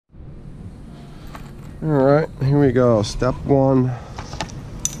Alright, here we go. Step one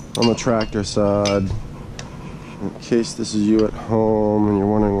on the tractor side. In case this is you at home and you're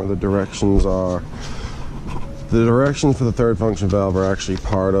wondering where the directions are. The directions for the third function valve are actually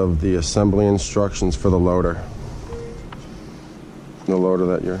part of the assembly instructions for the loader. The loader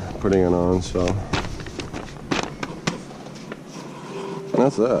that you're putting it on, so. And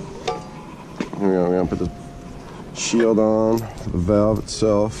that's that. Here we go, we're gonna put the shield on for the valve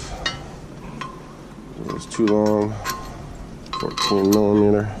itself. It was too long, 14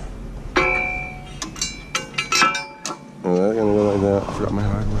 millimeter. And that's gonna go like that. I forgot my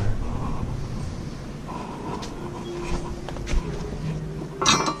hardware.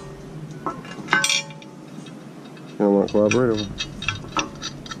 You don't want to collaborate?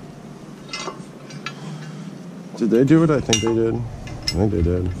 Did they do it? I think they did. I think they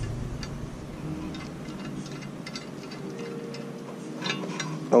did.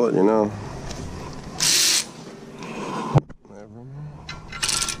 I'll let you know.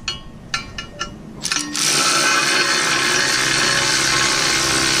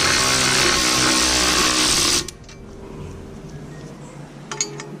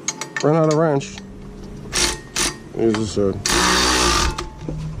 Run out of wrench. Use the sword.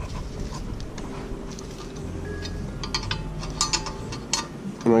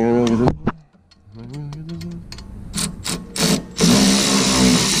 Am I gonna be able to get this? Am I gonna be able to get this one?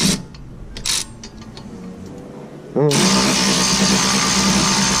 Oh.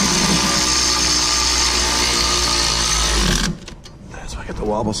 That's why I got the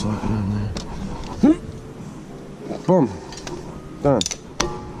wobble socket in there. Boom. Done.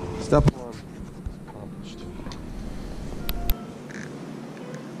 Step one accomplished.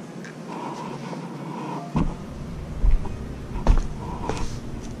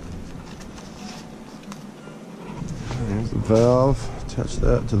 There's the valve. Attach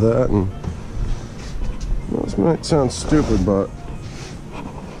that to that, and well, this might sound stupid, but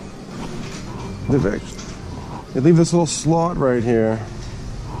they leave this little slot right here.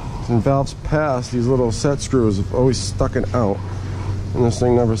 And valves past, these little set screws have always stuck it out. And this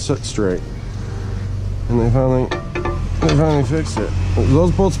thing never sits straight. And they finally fixed it.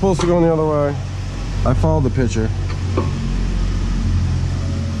 Those bolts supposed to go in the other way. I followed the picture.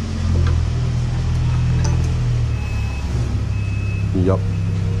 Yup.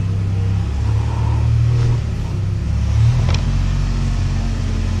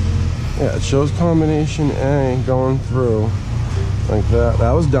 Yeah, it shows combination A going through like that.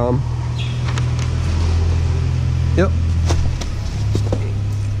 That was dumb. Yep.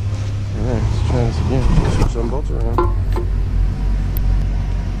 Let's try this again. Switch some bolts around.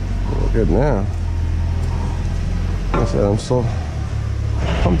 We're good now. Like I said, I'm so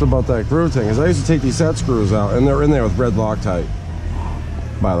pumped about that groove thing, because I used to take these set screws out, and they're in there with red Loctite,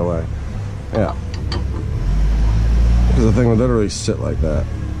 by the way. Yeah. Because the thing would literally sit like that.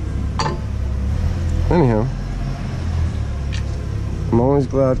 Anyhow, I'm always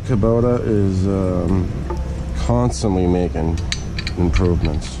glad Kubota is constantly making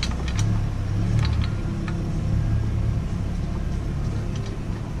improvements.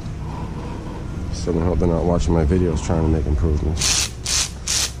 So I hope they're not watching my videos trying to make improvements.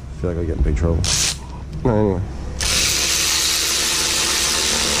 I feel like I get in big trouble. No, anyway.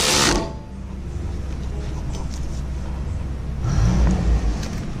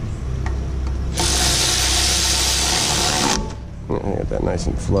 I got that nice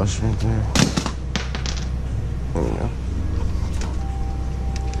and flush right there. There we go.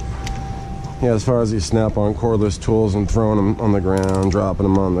 Yeah, as far as these snap-on cordless tools and throwing them on the ground, dropping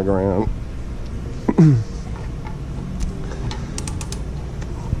them on the ground.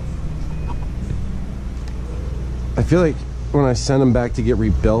 I feel like when I send them back to get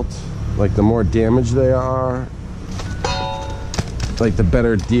rebuilt, like the more damaged they are, like the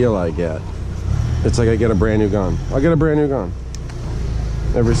better deal I get. It's like I get a brand new gun. I get a brand new gun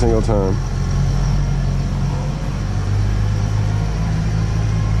every single time.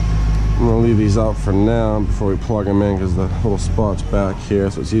 I'm gonna leave these out for now before we plug them in, because the little spot's back here,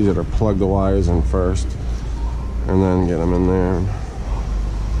 so it's easier to plug the wires in first and then get them in there and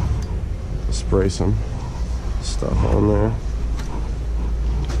spray some stuff on there.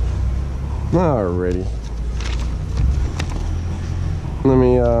 Alrighty. Let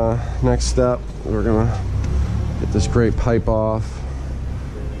me, next step, we're gonna get this great pipe off.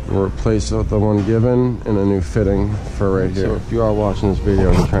 We'll replace it with the one given and a new fitting for right here. So if you are watching this video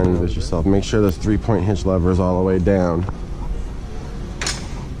and you're trying to do this yourself, make sure this 3-point hitch lever is all the way down,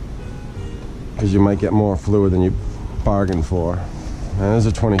 because you might get more fluid than you bargained for. And there's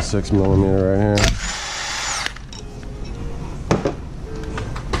a 26 millimeter right here.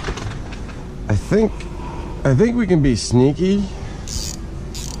 I think we can be sneaky.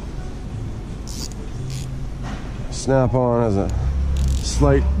 Snap on has a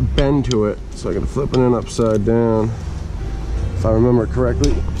slight bend to it, so I can flip it in upside down if I remember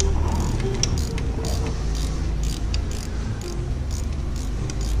correctly.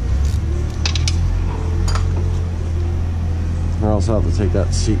 Or else I'll have to take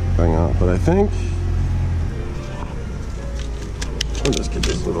that seat thing out, but I think I'll just get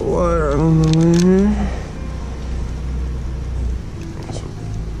this little wire out of the way here.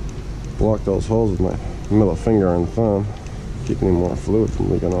 Block those holes with my middle finger and thumb, keep any more fluid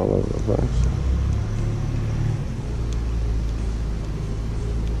from leaking all over the place.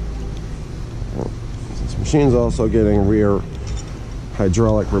 This machine's also getting rear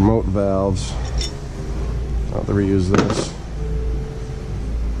hydraulic remote valves. I'll have to reuse this.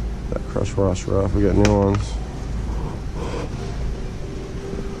 That crush washer off, we got new ones.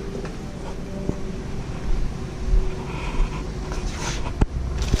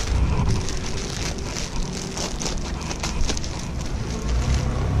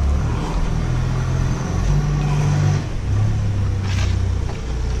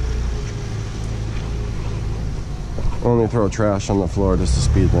 Only throw trash on the floor just to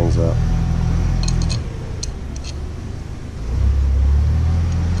speed things up.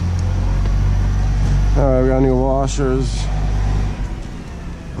 Alright, we got new washers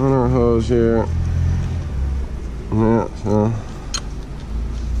on our hose here. Yeah, so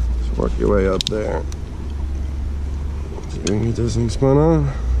just work your way up there. See if we can get this thing spun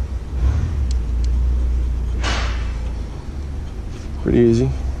on. Pretty easy.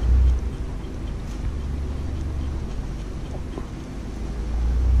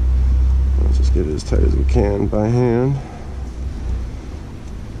 Get it as tight as we can by hand.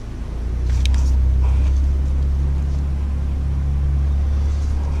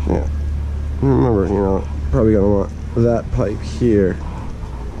 Yeah. Remember, you know, probably gonna want that pipe here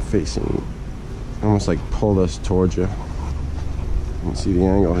facing, almost like pull this towards you. You can see the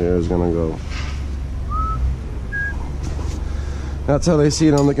angle here is gonna go. That's how they see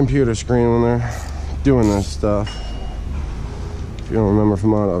it on the computer screen when they're doing this stuff. If you don't remember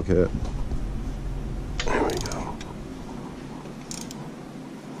from AutoCAD.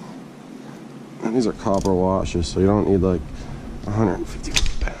 These are copper washes, so you don't need like 150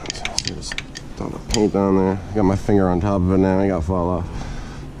 pounds. Just throw the paint on there. I got my finger on top of it now, I got to fall off.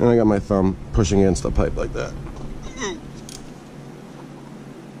 And I got my thumb pushing against the pipe like that.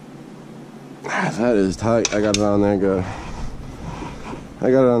 That is tight. I got it on there good.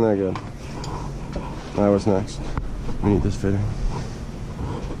 I got it on there good. Alright, what's next? We need this fitting.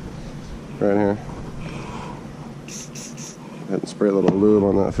 Right here. Go ahead and spray a little lube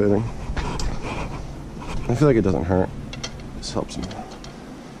on that fitting. I feel like it doesn't hurt. This helps him.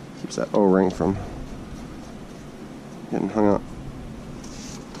 Keeps that O-ring from getting hung up.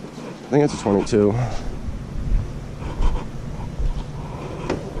 I think it's a 22.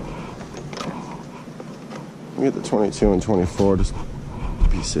 We get the 22 and 24 just to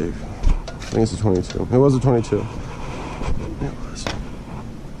be safe. I think it's a 22. It was a 22. It was.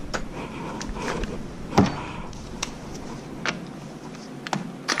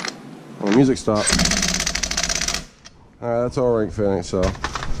 Well, the music stopped. Alright, that's O-ring fitting, so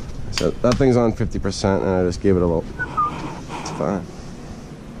that thing's on 50% and I just gave it a little. It's fine.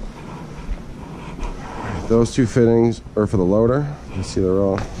 Right, those two fittings are for the loader. You can see they're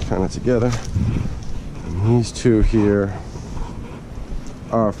all kind of together. And these two here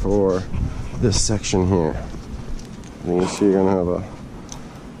are for this section here. And you can see you're going to have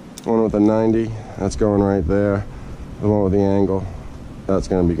one with a 90, that's going right there. The one with the angle, that's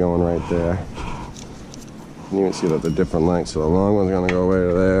going to be going right there. You can see that they're different lengths, so the long one's going to go way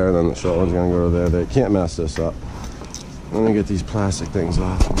to there, and then the short one's going to go to there. They can't mess this up. Let me get these plastic things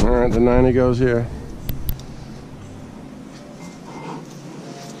off. Alright, the 90 goes here.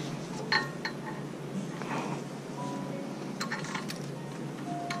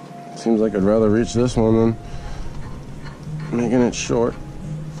 Seems like I'd rather reach this one than making it short.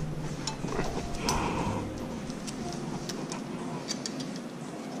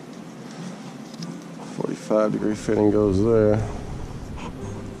 .45 fitting goes there.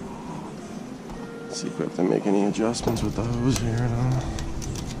 Let's see if we have to make any adjustments with the hose here at all.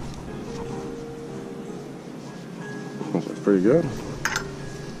 This looks pretty good.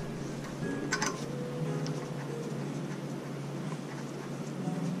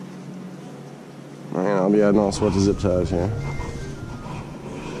 Alright, I'll be adding all sorts of zip ties here.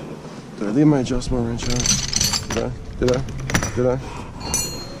 Did I leave my adjustable wrench out? Did I?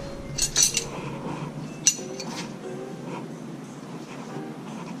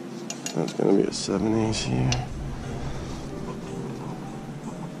 That's going to be a 7/8 here.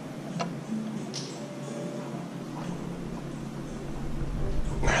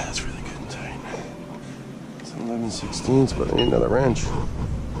 That's really good and tight. It's an 11/16, but I need another wrench.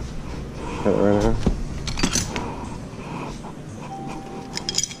 Got it right here.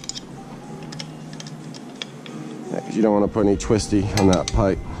 Yeah, because you don't want to put any twisty on that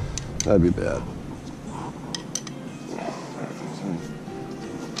pipe. That'd be bad.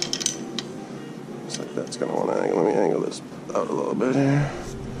 Looks like that's going to want to angle. Let me angle this out a little bit here.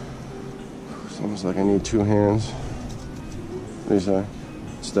 It's almost like I need two hands. What do you say?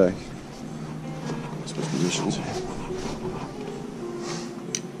 Stay. Switch positions here.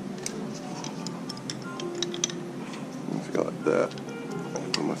 If you go like that, I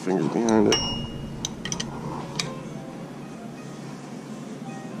can put my fingers behind it.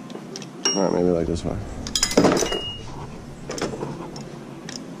 Alright, maybe like this way.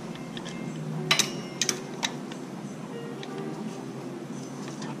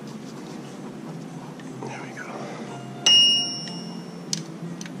 There we go.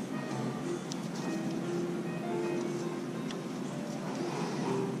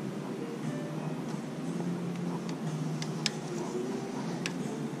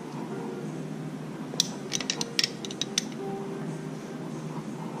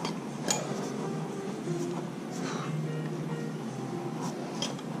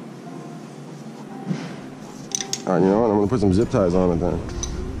 Alright, you know what? I'm going to put some zip ties on it then.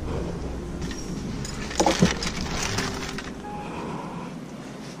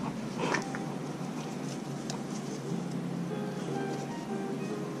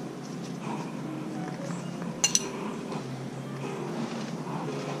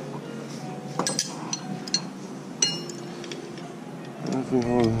 If we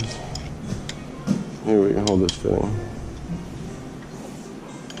hold this, here we can hold this fitting.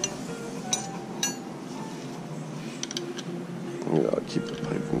 Maybe I'll keep the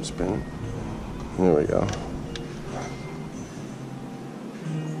pipe from spinning. There we go.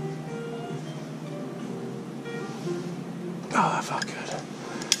 Oh, that felt good.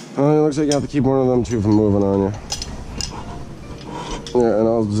 Well, it looks like you have to keep one of them two from moving on you. Yeah, and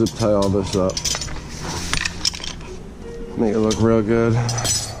I'll zip tie all this up. Make it look real good.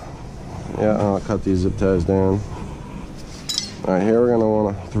 Yeah, I'll cut these zip ties down. Alright, here we're going to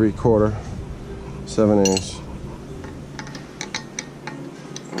want a 3/4, 7/8.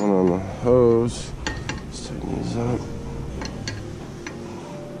 One on the hose. Let's tighten these up.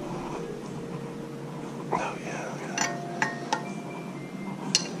 Oh yeah, look at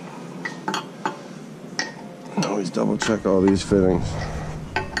that. And always double check all these fittings.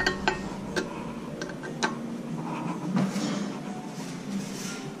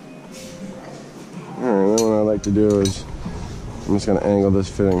 Alright, then what I like to do is I'm just going to angle this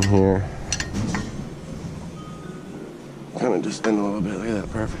fitting here. Kind of just bend a little bit. Look at that,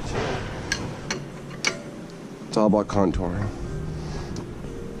 perfect. It's all about contouring.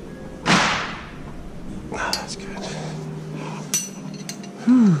 Ah, that's good.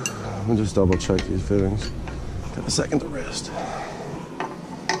 Whew. I'll just double check these fittings. Got a second to rest.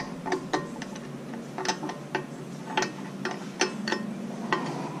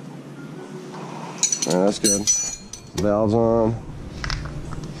 Alright, that's good. Valves on.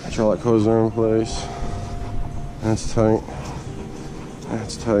 Hydraulic hoses are in place. That's tight.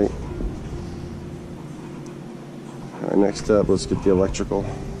 That's tight. Alright, next up, let's get the electrical.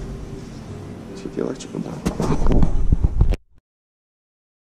 Let's get the electrical done.